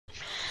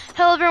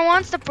Hello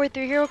everyone,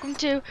 Step43 here. Welcome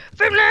to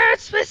Five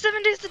Nights with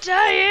 7 Days to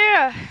Die.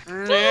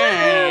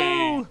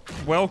 Yeah.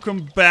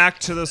 Welcome back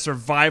to the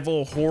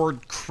survival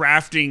horde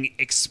crafting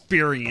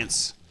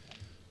experience.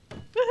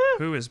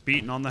 Who is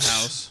beating on the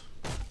house?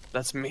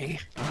 That's me.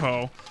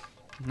 Oh.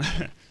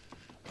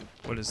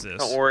 What is this?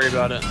 Don't worry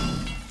about it.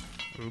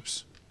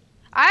 Oops.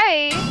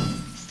 I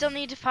still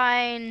need to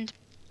find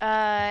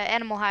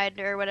animal hide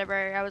or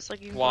whatever I was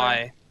looking for.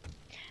 Why?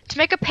 To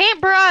make a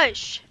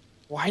paintbrush.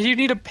 Why do you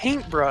need a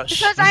paintbrush?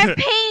 Because I have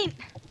paint.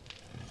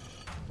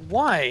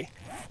 Why?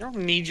 You don't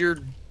need your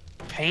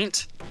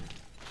paint.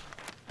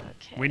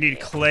 Okay. We need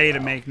clay to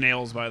make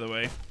nails, by the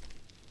way.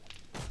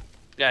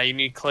 Yeah, you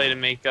need clay to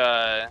make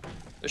there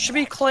should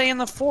be clay in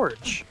the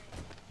forge.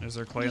 Is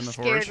there clay You in the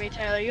scared forge? me,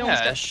 Tyler. You Yeah,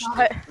 almost got shot.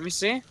 let me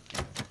see.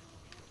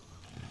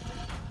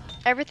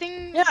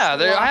 Everything. Yeah,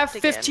 there I have locked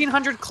again.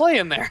 1,500 clay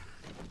in there.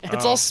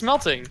 It's Oh. all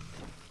smelting.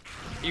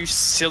 You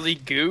silly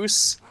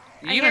goose.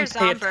 You I even hear pay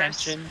zombies.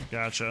 attention.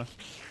 Gotcha.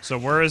 So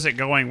where is it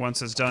going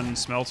once it's done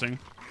smelting?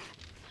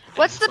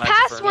 What's the Inside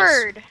the furnace.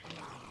 password?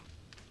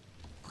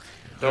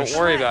 Don't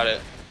worry about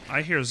it.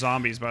 I hear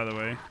zombies, by the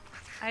way.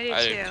 I do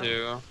I too. do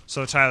too.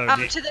 So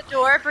Tyler, To the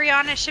door,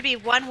 Brianna, it should be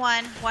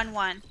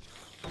 1111.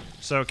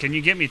 so can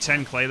you get me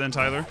 10 clay then,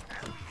 Tyler?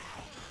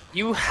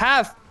 You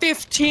have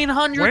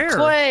 1,500 Where?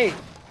 clay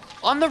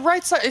on the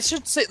right side. It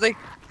should say like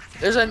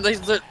there's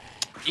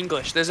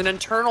English. There's an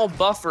internal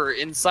buffer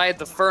inside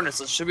the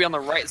furnace. It should be on the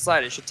right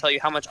side. It should tell you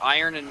how much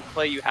iron and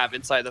clay you have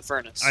inside the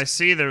furnace. I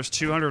see there's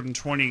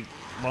 220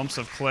 lumps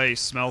of clay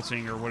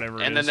smelting or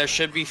whatever it And is. then there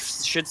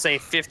should say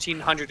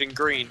 1,500 in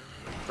green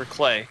for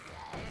clay.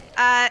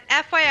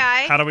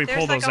 FYI, How do we there's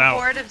pull like those a out?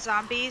 horde of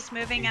zombies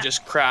moving You up.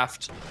 just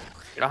craft.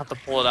 You don't have to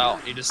pull it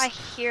out. You just I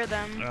hear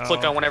them.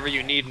 click on whatever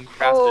you need and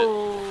craft it.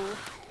 Oh.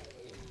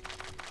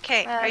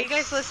 Okay, are you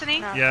guys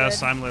listening? Not Yes,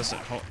 good. I'm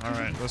listening. All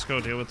right, let's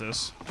go deal with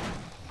this.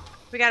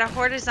 We got a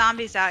horde of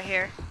zombies out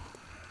here.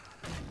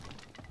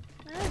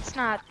 It's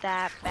not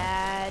that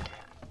bad.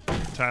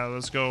 Tyler,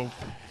 let's go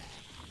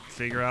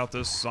figure out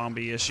this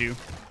zombie issue.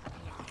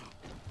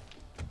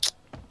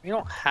 You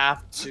don't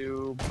have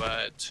to,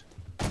 but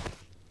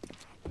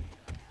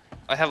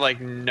I have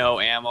like no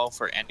ammo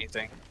for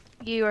anything.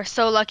 You are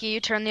so lucky you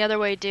turned the other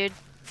way, dude.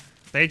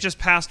 They just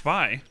passed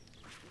by.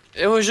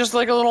 It was just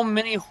like a little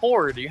mini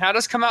horde. You had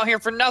us come out here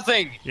for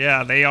nothing.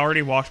 Yeah, they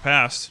already walked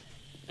past.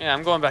 Yeah,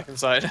 I'm going back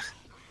inside.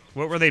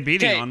 What were they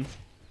beating Okay. on?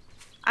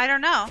 I don't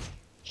know.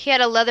 He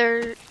had a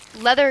leather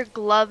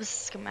gloves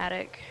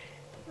schematic.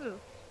 Ooh.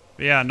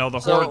 Yeah, no, the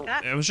So-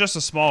 horde. It was just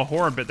a small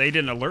horde, but they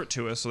didn't alert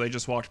to us, so they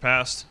just walked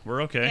past.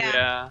 We're okay. Yeah.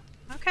 Yeah.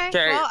 Okay,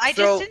 Okay, well, I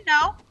so- just didn't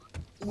know.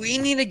 We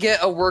need to get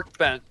a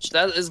workbench.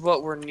 That is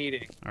what we're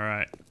needing. All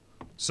right.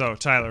 So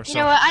Tyler, You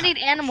know what? I need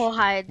animal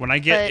hide. when I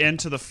get but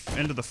into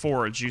the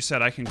forge, you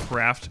said I can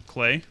craft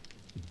clay.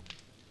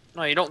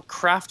 No, you don't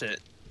craft it.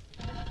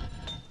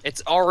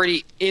 It's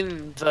already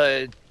in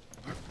the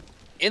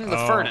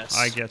Oh, furnace.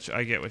 I get you.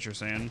 I get what you're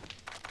saying.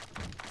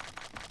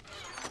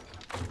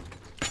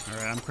 All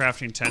right, I'm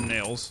crafting 10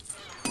 nails.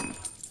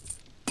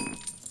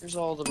 Here's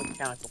all the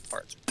mechanical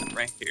parts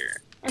right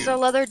here. There's a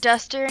leather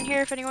duster in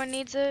here if anyone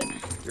needs it.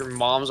 Your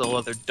mom's a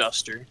leather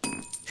duster.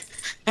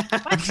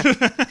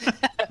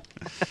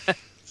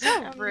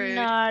 So I'm rude.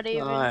 not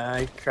even.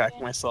 I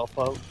cracked myself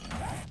up.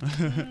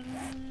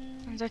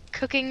 There's a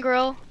cooking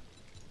grill.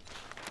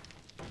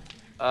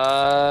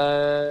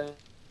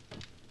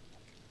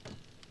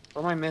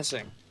 What am I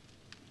missing?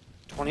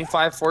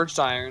 25 forged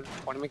iron,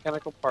 20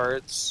 mechanical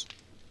parts.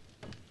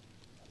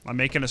 I'm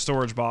making a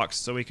storage box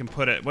so we can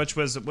put it, which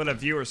was what a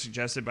viewer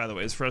suggested, by the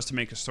way, is for us to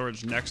make a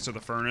storage next to the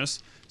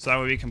furnace. So that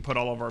way we can put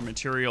all of our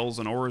materials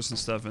and ores and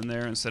stuff in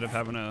there instead of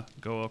having to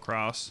go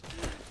across.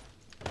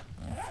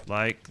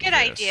 Like Good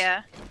this.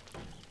 idea.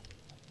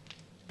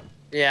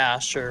 Yeah,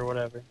 sure,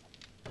 whatever.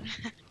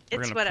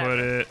 We're It's gonna whatever. put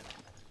it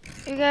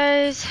You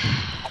guys,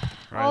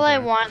 right all I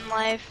there. want in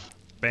life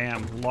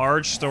Bam.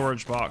 Large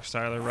storage box,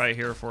 Tyler, right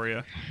here for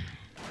you.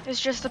 is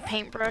just a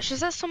paintbrush. Is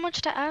that so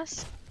much to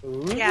ask?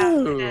 Yeah,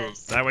 Ooh. it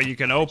is. That way you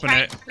can open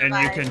Trying it to and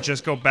you survive. can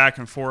just go back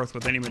and forth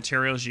with any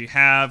materials you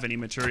have, any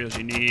materials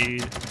you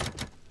need.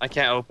 I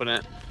can't open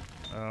it.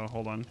 Oh,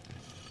 hold on.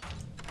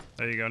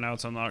 There you go. Now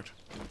it's unlocked.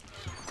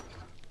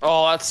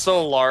 Oh, that's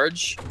so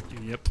large.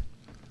 Yep.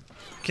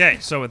 Okay,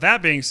 so with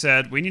that being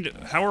said, we need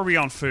to, how are we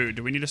on food?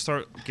 Do we need to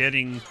start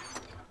getting...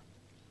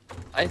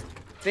 I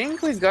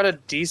think we've got a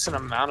decent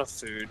amount of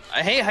food.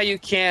 I hate how you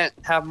can't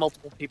have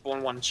multiple people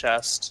in one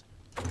chest.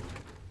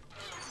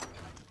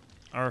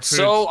 our food?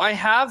 So I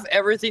have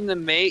everything to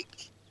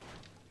make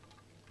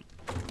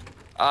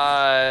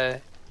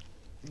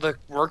the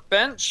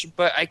workbench,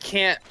 but I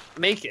can't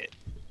make it.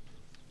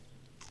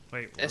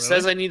 Wait, It really?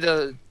 says I need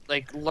to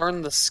like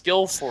learn the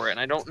skill for it, and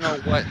I don't know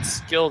what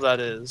skill that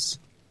is.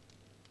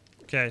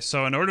 Okay,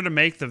 so in order to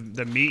make the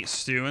meat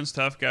stew and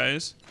stuff,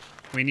 guys,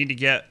 we need to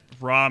get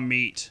raw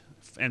meat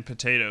and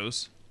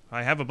potatoes.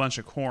 I have a bunch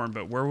of corn,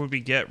 but where would we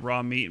get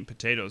raw meat and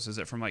potatoes? Is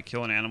it from like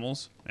killing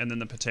animals? And then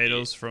the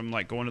potatoes from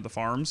like going to the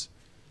farms?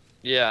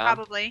 Yeah.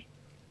 Probably.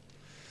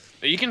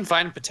 You can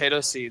find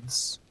potato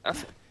seeds. Are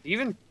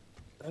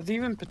they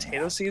even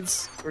potato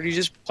seeds? Or do you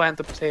just plant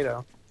the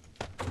potato?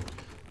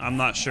 I'm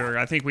not sure.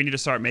 I think we need to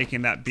start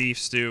making that beef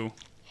stew.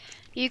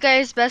 You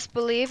guys best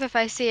believe if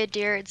I see a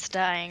deer, it's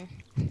dying.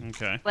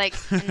 Okay. Like,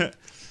 in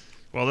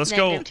Well, let's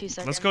go. -2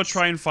 seconds. Let's go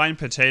try and find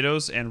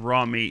potatoes and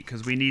raw meat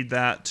because we need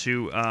that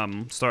to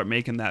start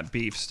making that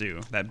beef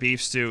stew. That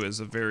beef stew is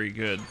a very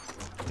good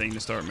thing to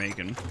start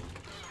making.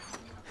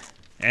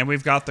 And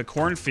we've got the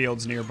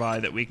cornfields nearby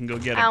that we can go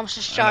get I almost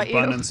just shot an you.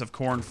 abundance of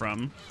corn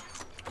from.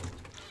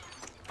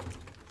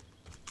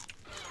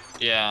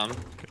 Yeah.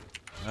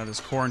 This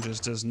corn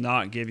just does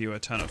not give you a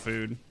ton of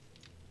food.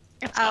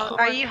 Oh,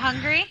 are you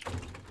hungry?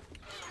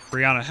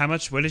 Brianna, how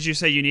much? What did you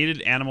say you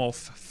needed? Animal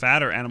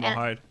fat or animal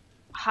hide?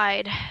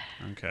 Hide.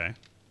 Okay.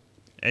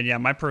 And yeah,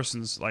 my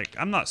person's like,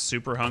 I'm not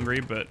super hungry,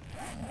 but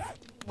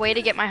Way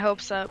to get my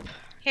hopes up.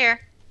 Here,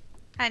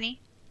 honey.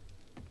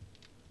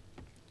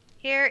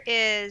 Here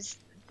is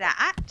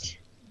that.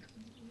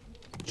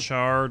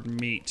 charred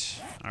meat.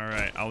 All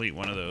right, I'll eat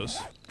one of those.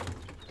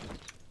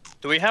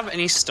 Do we have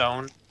any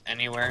stone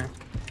anywhere?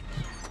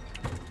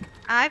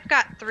 I've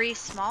got 3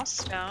 small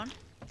stone.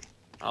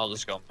 I'll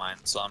just go mine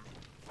some.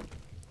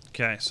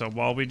 Okay, so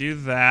while we do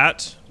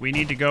that, we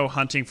need to go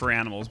hunting for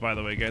animals, by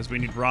the way, guys. We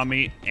need raw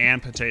meat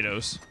and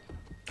potatoes.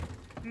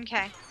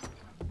 Okay.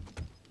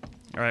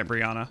 All right,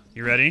 Brianna,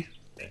 you ready?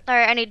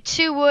 Alright, I need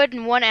 2 wood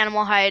and 1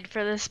 animal hide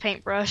for this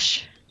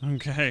paintbrush.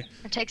 Okay.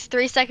 It takes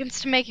 3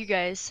 seconds to make, you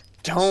guys.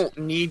 Don't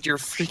need your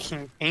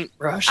freaking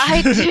paintbrush.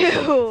 I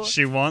do!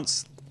 She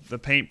wants the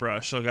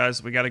paintbrush. So,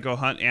 guys, we got to go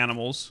hunt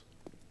animals.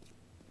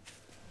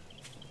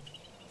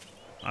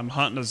 I'm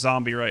hunting a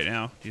zombie right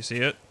now. Do you see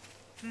it?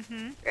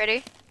 Mm-hmm.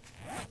 Ready?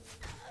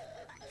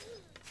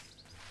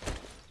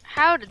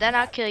 How did that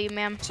not kill you,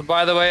 ma'am? So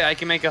by the way, I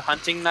can make a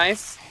hunting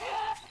knife,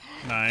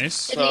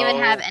 Nice. Didn't even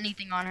So- have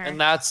anything on her. and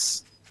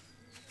that's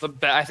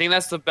I think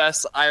that's the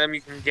best item you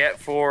can get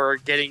for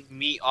getting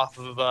meat off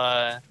of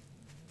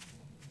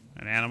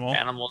An animal.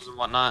 animals and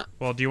whatnot.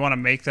 Well, do you want to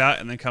make that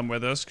and then come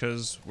with us?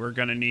 Because we're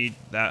going to need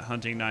that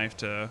hunting knife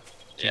to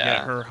get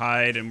Yeah. her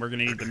hide, and we're going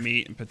to need the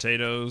meat and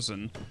potatoes.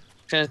 And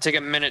It's gonna take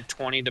a minute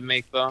 20 to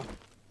make though.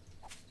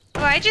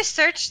 Oh, I just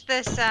searched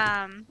this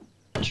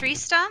tree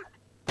stump,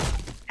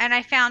 and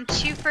I found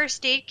 2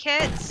 first aid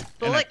kits,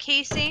 bullet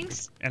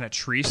casings, a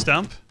tree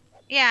stump?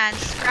 yeah, and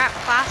scrap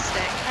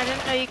plastic. I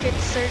didn't know you could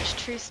search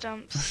tree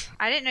stumps.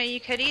 I didn't know you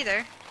could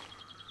either,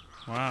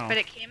 Wow. but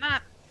it came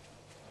up.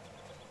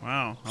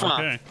 Wow. Huh.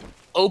 Okay.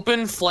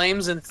 Open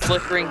flames and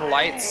flickering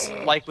lights,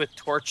 like with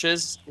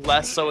torches,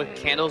 less so with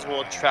candles,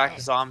 will attract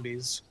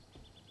zombies.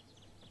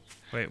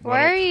 Wait, what?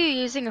 Why are you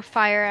using a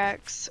fire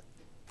axe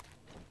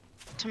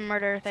to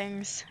murder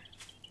things?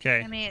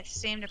 Okay. I mean, it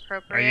seemed Are you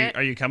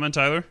appropriate. coming,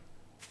 Tyler?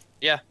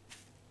 Yeah.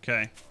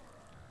 Okay.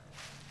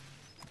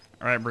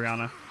 All right,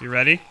 Brianna, you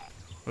ready?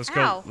 Let's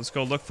go. Ow. Let's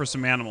go look for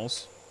some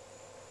animals.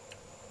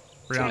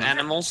 Some Brianna,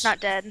 animals. Not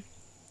dead.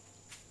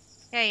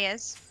 Yeah, he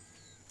is.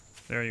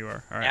 there you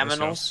are. All right. let's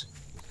go. Aminals.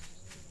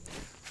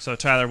 So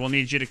Tyler, we'll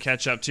need you to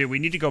catch up too. We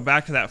need to go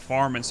back to that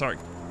farm and start.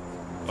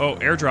 Oh,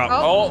 airdrop.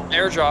 Oh,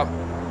 airdrop.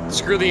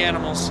 Screw the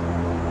animals.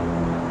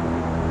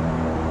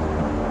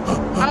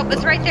 Oh,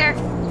 it's right there.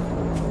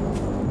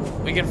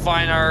 We can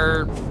find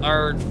our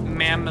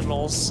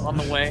mamminals on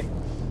the way.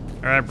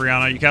 All right,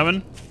 Brianna, you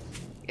coming?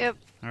 Yep.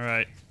 All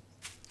right.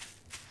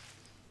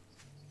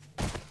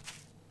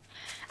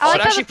 I like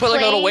Should how actually the put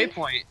like a little plane-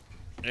 waypoint.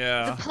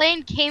 Yeah. The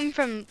plane came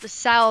from the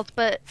south,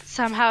 but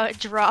somehow it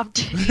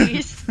dropped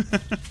these.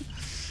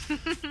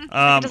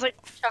 Just like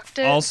chucked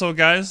it. Also,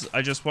 guys,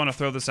 I just want to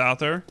throw this out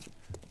there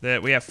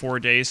that we have 4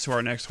 days to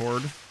our next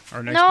horde,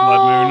 our next no!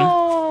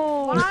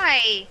 blood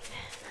Why?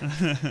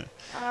 moon.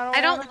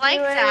 I don't wanna like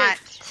do it. that.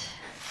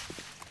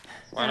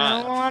 Why I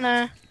not? don't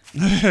wanna.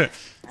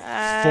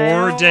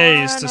 4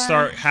 days to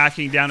start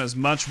hacking down as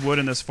much wood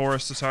in this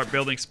forest to start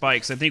building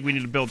spikes. I think we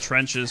need to build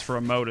trenches for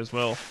a moat as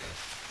well.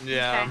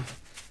 Yeah. Okay.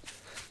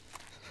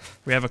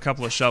 We have a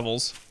couple of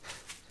shovels.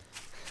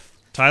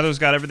 Tyler's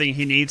got everything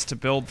he needs to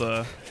build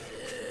the...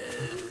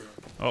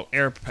 Oh,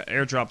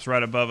 airdrop's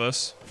right above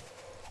us.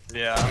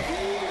 Yeah.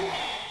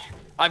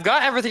 I've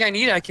got everything I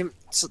need. I can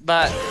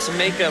to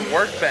make a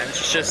workbench.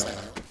 It's just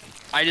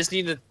I just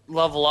need to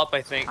level up.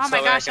 I think. Oh my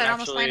so gosh, I that can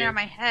almost landed on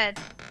my head.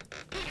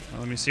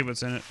 Well, let me see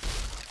what's in it.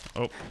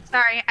 Oh.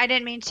 Sorry, I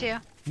didn't mean to. All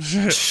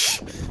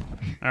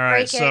right,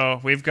 Break so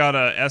we've got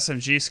a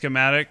SMG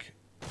schematic,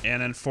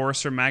 an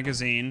Enforcer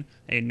magazine,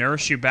 a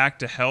Nurse You Back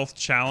to Health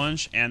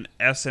challenge, and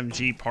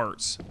SMG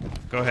parts.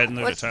 Go ahead and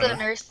loot What's it, Tyler.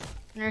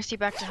 the nurse you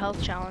back to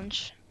health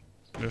challenge?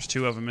 There's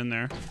 2 of them in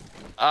there.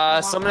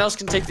 Someone else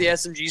can take the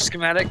SMG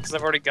schematic because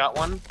I've already got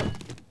one.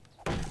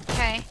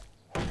 Okay.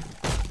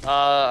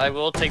 I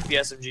will take the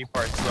SMG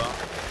parts though.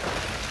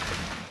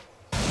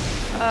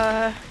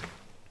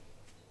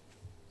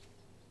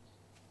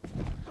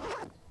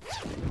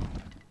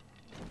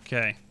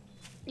 Okay.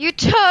 You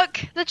took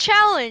the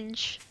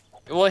challenge.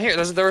 Well, here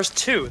there was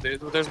 2.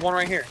 There's one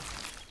right here.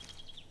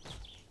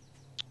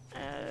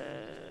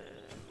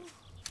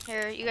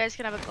 Here, you guys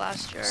can have a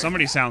glass jar.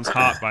 Somebody sounds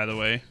hot, by the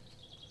way.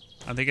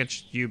 I think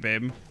it's you,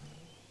 babe.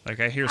 Like,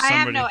 I hear I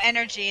have somebody. no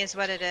energy, is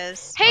what it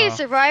is. Hey, Oh.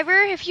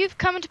 survivor, if you've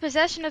come into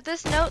possession of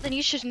this note, then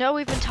you should know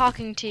we've been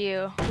talking to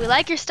you. We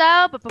like your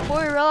style, but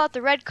before we roll out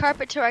the red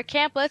carpet to our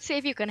camp, let's see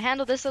if you can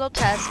handle this little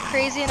test.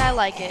 Crazy and I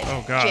like it.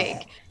 Oh, God.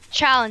 Jake.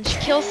 Challenge,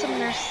 kill some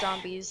nurse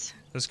zombies.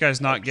 This guy's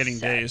not getting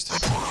Accept. dazed.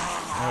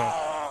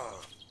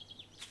 Oh,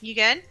 You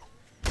good?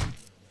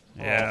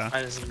 yeah.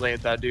 I just laid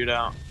that dude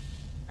out.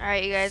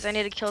 Alright, you guys, I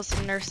need to kill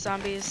some nurse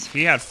zombies.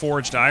 He had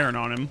forged iron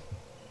on him.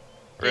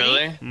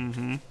 Really?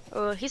 Mm-hmm.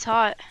 Oh, he's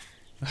hot.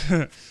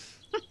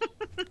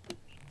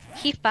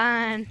 He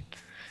fine.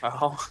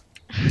 Oh.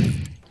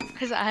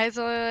 His eyes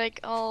are like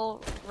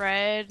all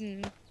red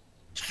and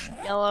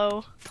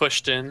yellow.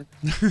 Pushed in.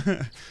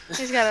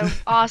 He's got an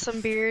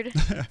awesome beard.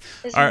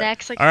 His All right,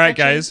 neck's like all right,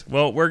 stretchy. guys.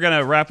 Well, we're going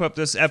to wrap up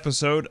this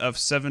episode of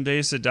 7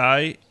 Days to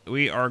Die.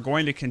 We are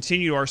going to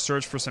continue our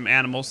search for some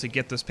animals to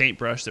get this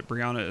paintbrush that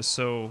Brianna is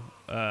so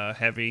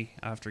heavy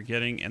after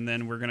getting. And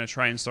then we're going to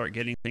try and start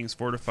getting things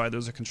fortified.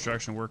 There's a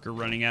construction worker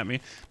running at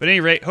me. But at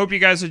any rate, hope you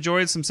guys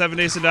enjoyed some 7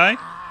 Days to Die.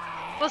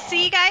 We'll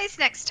see you guys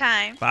next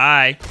time.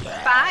 Bye.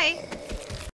 Bye.